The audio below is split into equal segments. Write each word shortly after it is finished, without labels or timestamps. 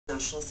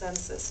national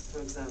census, for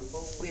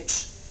example, which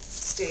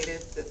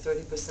stated that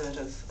 30%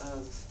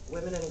 of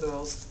women and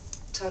girls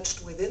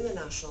touched within the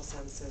national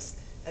census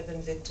had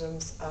been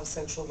victims of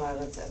sexual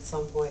violence at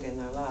some point in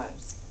their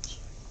lives.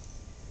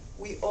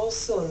 We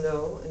also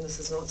know, and this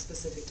is not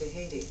specific to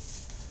Haiti,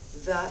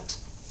 that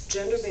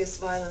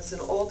gender-based violence in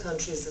all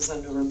countries is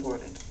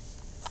underreported,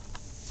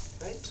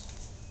 right?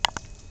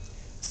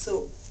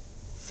 So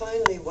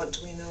finally, what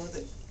do we know?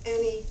 That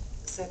any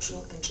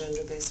sexual and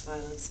gender-based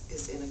violence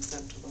is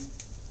unacceptable.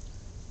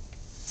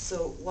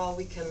 So while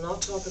we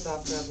cannot talk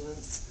about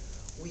prevalence,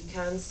 we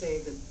can say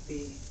that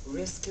the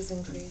risk has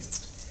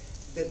increased,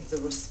 that the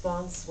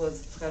response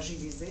was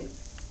fragilisé,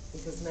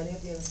 because many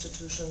of the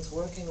institutions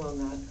working on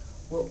that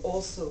were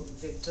also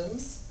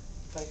victims,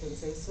 if I can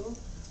say so,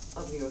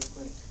 of the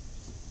earthquake.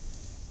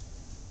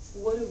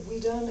 What have we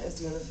done as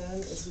UNIFEM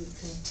is we've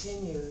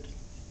continued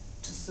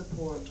to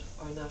support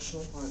our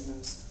national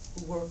partners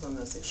who work on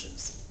those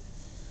issues,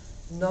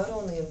 not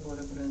only in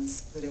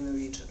Port-au-Prince, but in the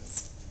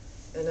regions.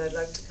 And I'd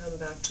like to come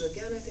back to,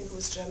 again, I think it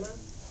was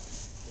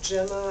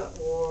Gemma,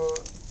 or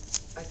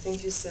I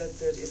think you said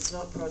that it's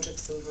not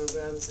projects and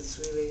programs, it's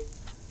really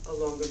a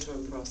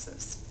longer-term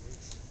process.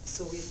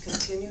 So we've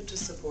continued to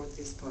support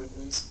these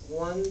partners,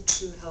 one,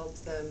 to help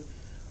them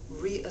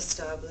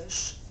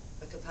re-establish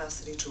a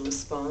capacity to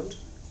respond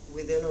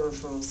within a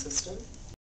referral system,